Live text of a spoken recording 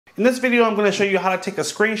In this video, I'm going to show you how to take a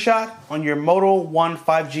screenshot on your Moto One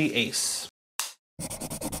 5G Ace.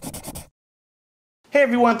 Hey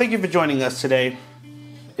everyone, thank you for joining us today.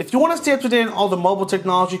 If you want to stay up to date on all the mobile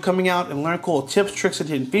technology coming out and learn cool tips, tricks, and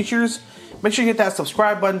hidden features, make sure you hit that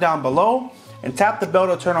subscribe button down below and tap the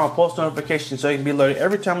bell to turn on post notifications so you can be alerted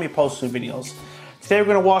every time we post new videos. Today we're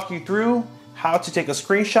going to walk you through how to take a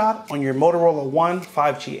screenshot on your Motorola One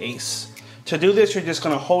 5G Ace. To do this, you're just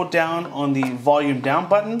going to hold down on the volume down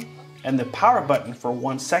button and the power button for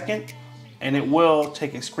 1 second, and it will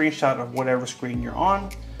take a screenshot of whatever screen you're on.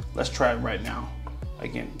 Let's try it right now.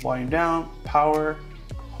 Again, volume down, power,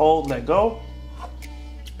 hold, let go,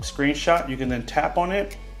 screenshot. You can then tap on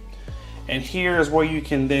it, and here is where you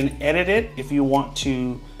can then edit it. If you want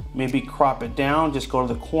to maybe crop it down, just go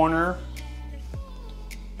to the corner,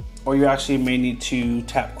 or you actually may need to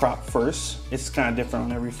tap crop first. It's kind of different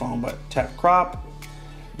on every phone, but tap crop.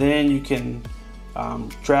 Then you can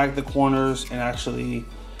drag the corners and actually,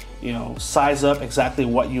 size up exactly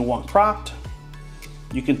what you want cropped.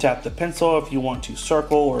 You can tap the pencil if you want to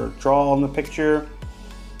circle or draw on the picture.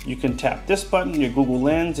 You can tap this button, your Google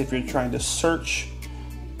Lens, if you're trying to search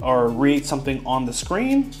or read something on the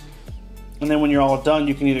screen. And then when you're all done,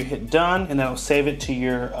 you can either hit done and that'll save it to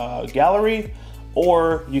your gallery,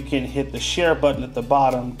 or you can hit the share button at the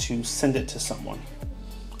bottom to send it to someone.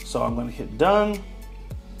 So I'm going to hit done,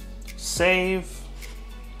 save,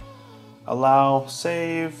 allow,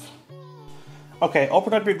 save. Okay,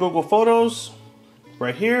 open up your Google Photos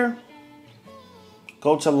right here.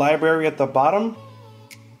 Go to library at the bottom.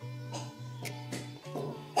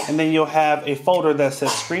 And then you'll have a folder that says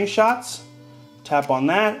screenshots. Tap on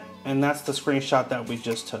that, and that's the screenshot that we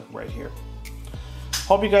just took right here.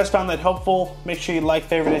 Hope you guys found that helpful. Make sure you like,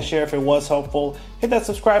 favorite, and share if it was helpful. Hit that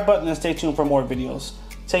subscribe button and stay tuned for more videos.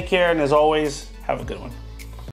 Take care, and as always, have a good one.